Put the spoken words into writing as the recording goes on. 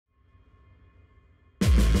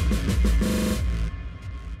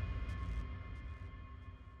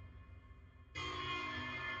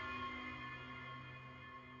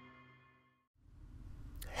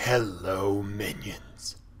Hello,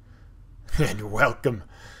 minions, and welcome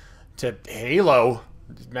to Halo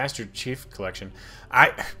Master Chief Collection.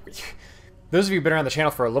 Those of you who've been around the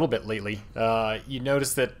channel for a little bit lately, you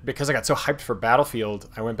noticed that because I got so hyped for Battlefield,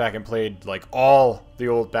 I went back and played like all the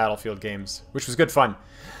old Battlefield games, which was good fun.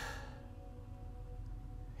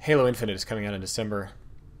 Halo Infinite is coming out in December.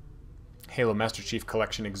 Halo Master Chief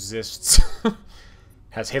Collection exists.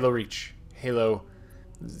 Has Halo Reach, Halo...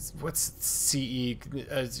 What's CE?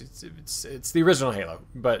 It's the original Halo,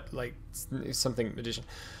 but like something addition.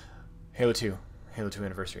 Halo 2, Halo 2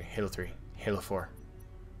 Anniversary, Halo 3, Halo 4.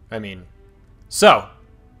 I mean, so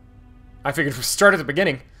I figured we'd start at the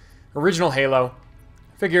beginning. Original Halo.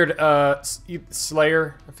 Figured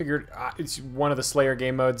Slayer. I figured it's one of the Slayer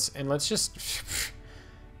game modes, and let's just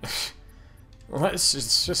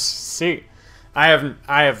see. I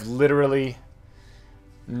have literally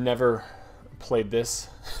never played this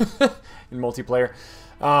in multiplayer.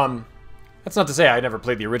 That's not to say I never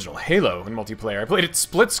played the original Halo in multiplayer. I played it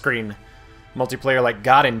split screen multiplayer like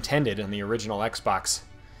God intended in the original Xbox,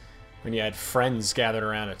 when you had friends gathered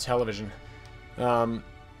around a television. But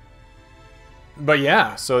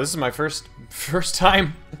yeah, so this is my first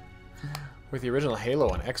time with the original Halo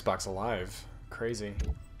on Xbox Live. Crazy.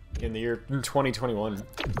 In the year 2021.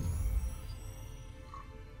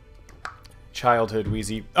 Childhood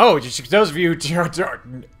Wheezy. Oh, those of you who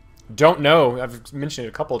don't know, I've mentioned it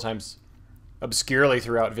a couple of times obscurely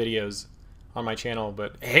throughout videos on my channel,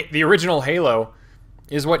 but the original Halo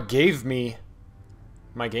is what gave me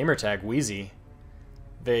my gamertag, Wheezy.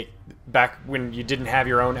 Back when you didn't have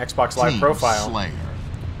your own Xbox Live profile, Slayer.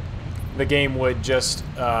 The game would just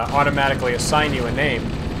automatically assign you a name.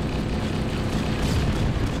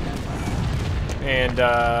 And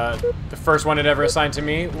the first one it ever assigned to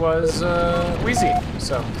me was Wheezy.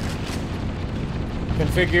 So,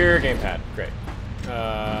 configure gamepad. Great.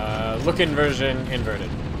 Look inversion inverted.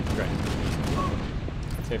 Great.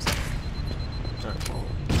 Save state. Okay.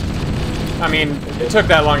 I mean, it took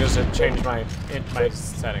that long just to change my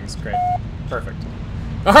settings. Great. Perfect.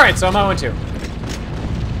 All right, so I'm on 1-2.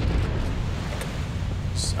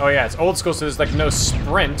 Oh yeah, it's old school, so there's like no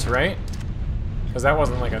sprint, right? Because that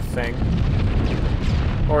wasn't like a thing.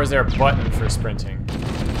 Or is there a button for sprinting?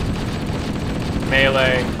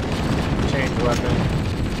 Melee. Change weapon.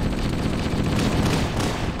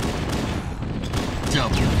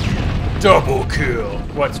 Double kill.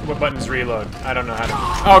 What button's reload? I don't know how to...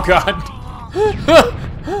 Oh god!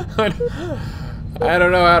 I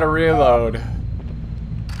don't know how to reload.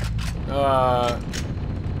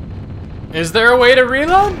 Is there a way to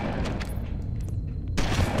reload?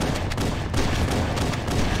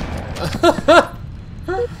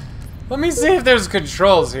 Let me see if there's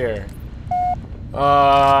controls here.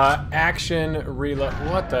 Action, reload.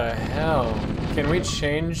 What the hell? Can we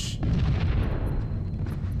change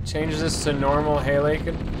this to normal Halo?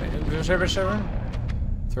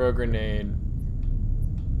 Throw a grenade.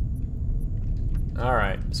 All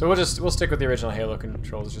right. So we'll stick with the original Halo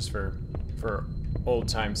controls just for old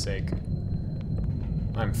time's sake.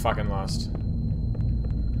 I'm fucking lost.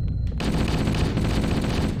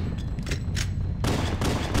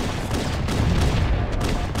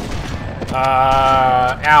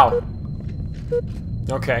 Ow.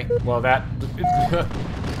 Okay, well that...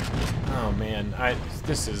 Oh man,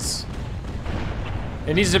 this is...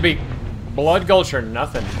 It needs to be blood gulch or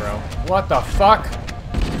nothing, bro. What the fuck?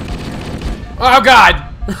 Oh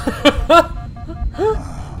god!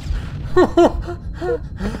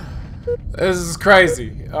 This is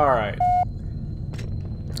crazy. Alright.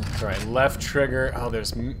 That's right, left trigger. Oh,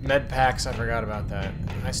 there's med packs, I forgot about that.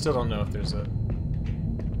 I still don't know if there's a...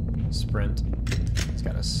 sprint. It's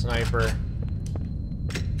got a sniper.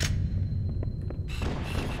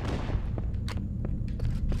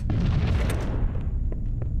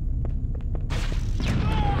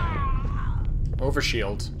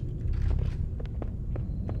 Overshield.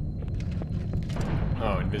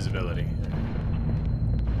 Oh, invisibility.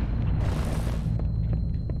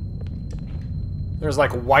 There's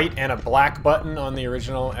like white and a black button on the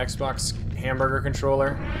original Xbox hamburger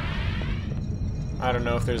controller. I don't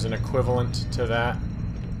know if there's an equivalent to that.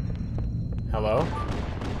 Hello?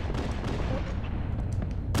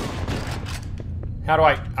 How do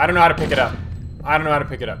I don't know how to pick it up. I don't know how to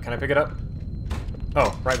pick it up. Can I pick it up?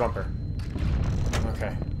 Oh, right bumper.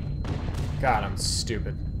 Okay. God, I'm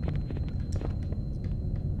stupid.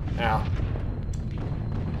 Ow.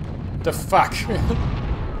 The fuck?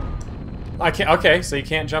 I can't, okay, so you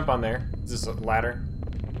can't jump on there. Is this a ladder?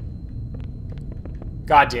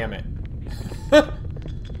 God damn it.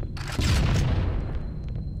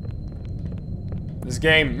 This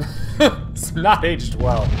game it's not aged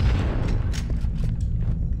well.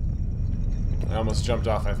 I almost jumped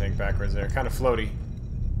off, I think, backwards there. Kind of floaty.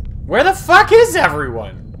 Where the fuck is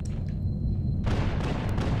everyone?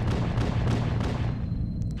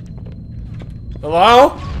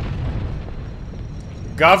 Hello?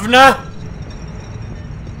 Governor?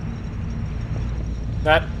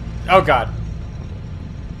 That... Oh god.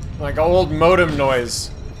 Like old modem noise.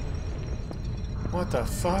 What the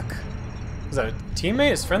fuck? Is that a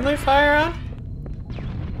teammate? Is friendly fire on?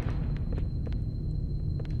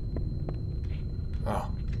 Oh.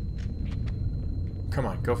 Come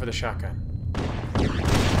on, go for the shotgun.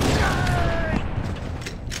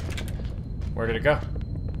 Where did it go?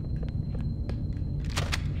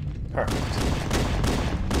 Perfect.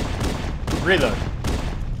 Reload.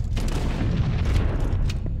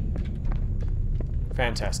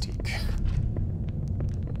 Fantastic.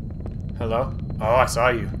 Hello? Oh, I saw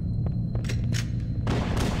you.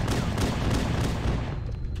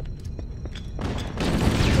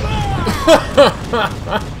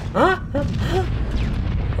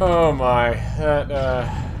 Oh my. That,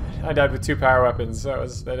 I died with 2 power weapons.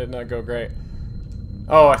 That did not go great.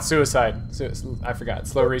 Oh, suicide. I forgot.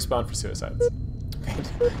 Slow respawn for suicides.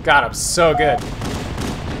 God, I'm so good.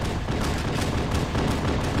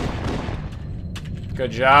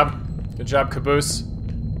 Good job. Good job, Caboose.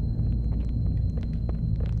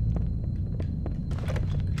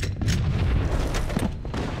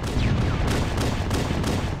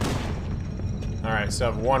 Alright, so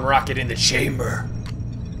I have 1 rocket in the chamber.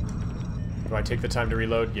 Do I take the time to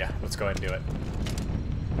reload? Yeah, let's go ahead and do it.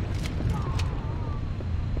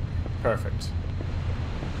 Perfect.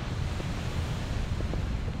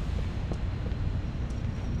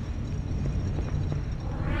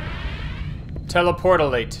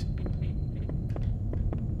 Teleportalate.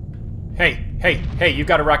 Hey, you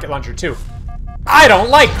got a rocket launcher too. I don't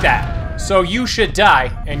like that! So you should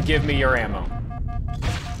die and give me your ammo.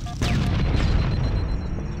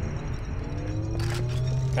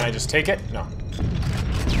 Can I just take it? No.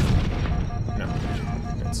 No.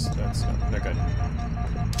 That's no good.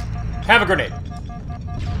 Have a grenade.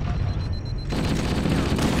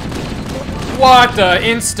 What the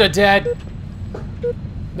insta-dead?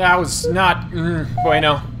 That was not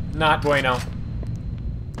bueno. Not bueno.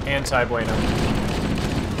 Anti-bueno.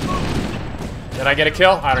 Did I get a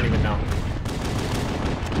kill? I don't even know.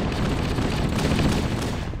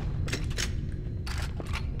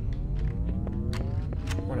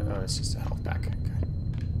 Oh, it's just a health pack. Okay.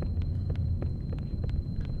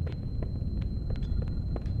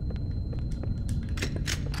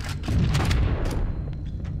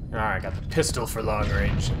 Alright, got the pistol for long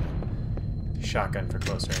range. Shotgun for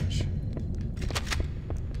close range.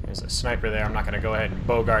 There's a sniper there. I'm not going to go ahead and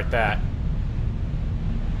bogart that.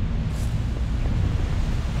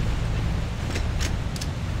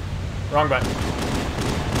 Wrong button.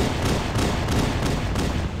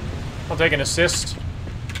 I'll take an assist.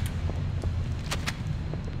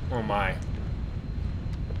 Oh my.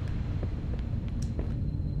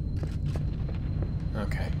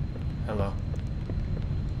 Okay. Hello.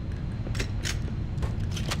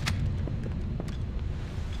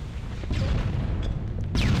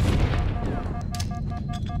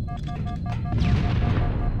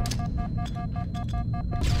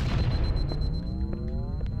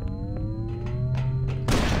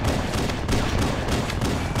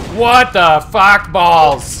 What the fuck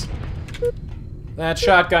balls? That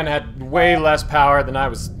shotgun had way less power than I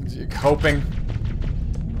was hoping.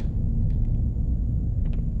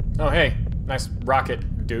 Oh hey, nice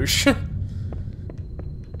rocket, douche.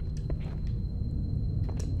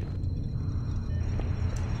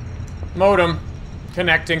 Modem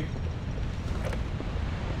connecting.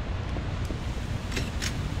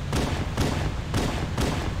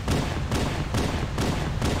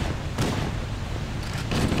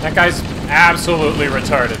 That guy's absolutely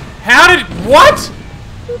retarded. How did... What?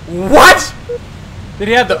 What? Did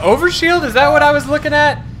he have the overshield? Is that what I was looking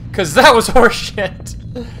at? Because that was horseshit.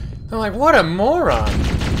 I'm like, what a moron.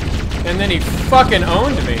 And then he fucking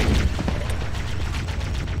owned me.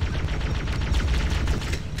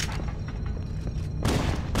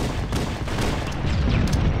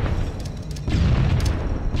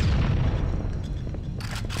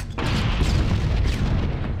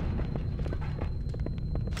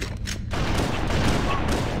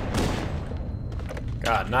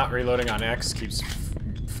 God, not reloading on X keeps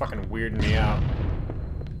fucking weirding me out.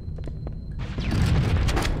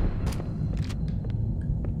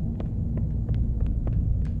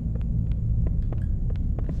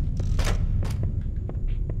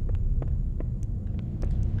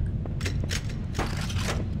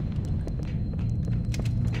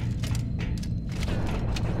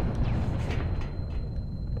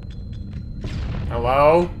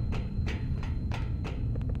 Hello?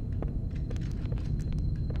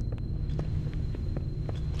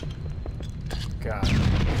 God.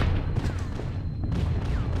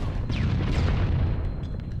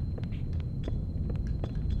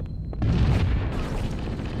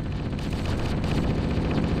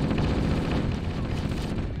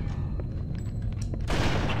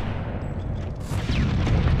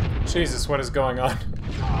 Jesus, what is going on?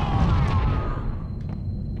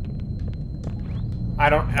 I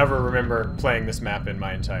don't ever remember playing this map in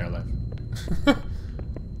my entire life.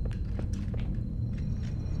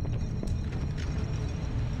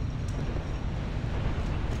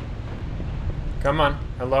 Come on.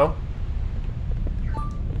 Hello?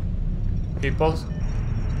 People?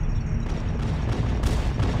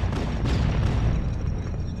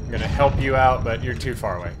 I'm gonna help you out, but you're too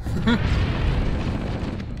far away.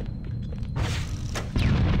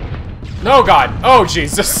 No, God! Oh,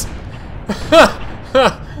 Jesus!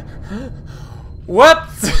 What?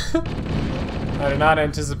 I did not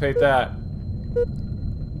anticipate that.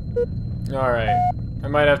 Alright. I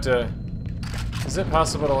might have to... Is it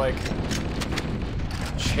possible to, like...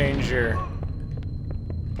 change your...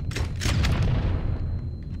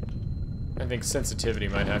 I think sensitivity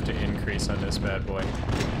might have to increase on this bad boy.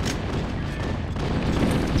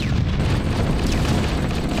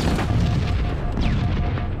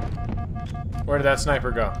 Where did that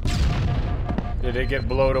sniper go? Did it get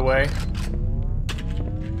blowed away?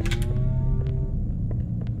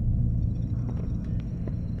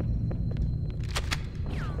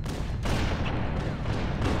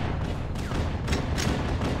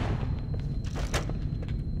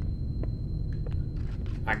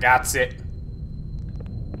 I got it.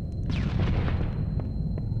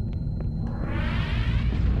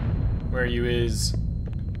 Where you is?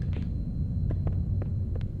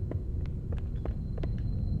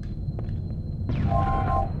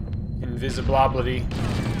 Invisibility.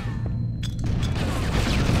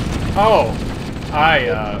 Oh,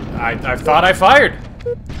 I thought I fired.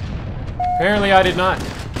 Apparently, I did not.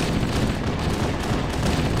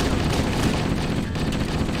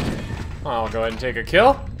 I'll go ahead and take a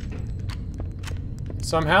kill.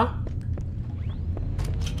 Somehow.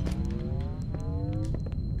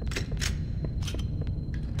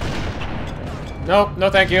 Nope, no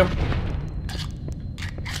thank you.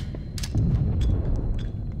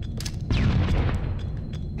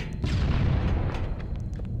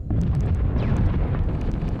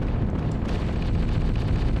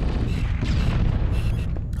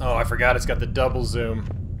 Oh, I forgot it's got the double zoom.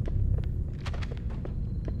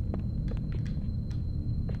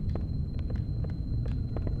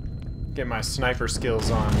 Get my sniper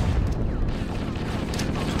skills on.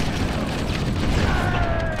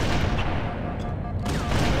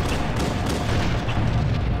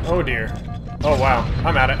 Oh dear. Oh wow,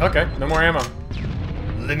 I'm at it. Okay, no more ammo.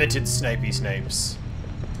 Limited snipey snipes.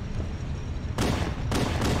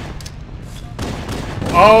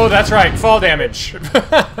 Oh, that's right, fall damage.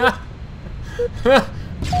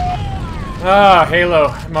 Ah,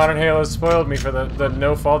 Halo. Modern Halo spoiled me for the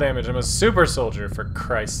no fall damage. I'm a super soldier, for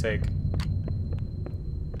Christ's sake.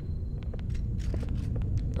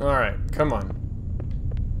 Alright, come on.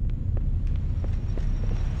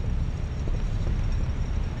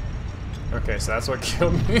 Okay, so that's what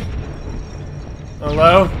killed me.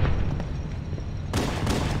 Hello?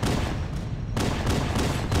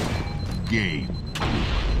 Game.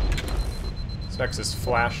 Texas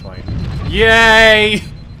flashlight. Yay!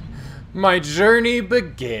 My journey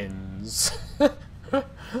begins.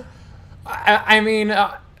 I mean,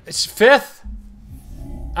 it's 5th.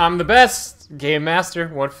 I'm the best. Game Master,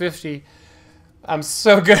 150. I'm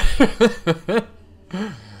so good.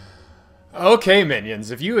 Okay, minions,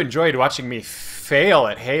 if you enjoyed watching me fail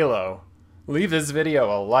at Halo, leave this video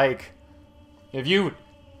a like. If you...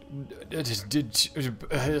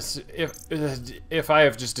 If I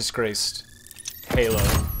have just disgraced Halo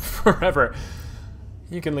forever,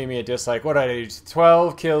 you can leave me a dislike. What did I do?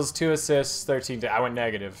 12 kills, 2 assists, 13... I went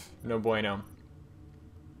negative. No bueno.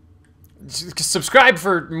 Subscribe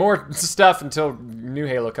for more stuff until new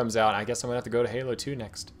Halo comes out. I guess I'm gonna have to go to Halo 2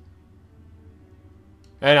 next.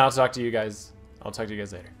 And I'll talk to you guys. I'll talk to you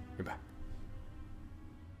guys later.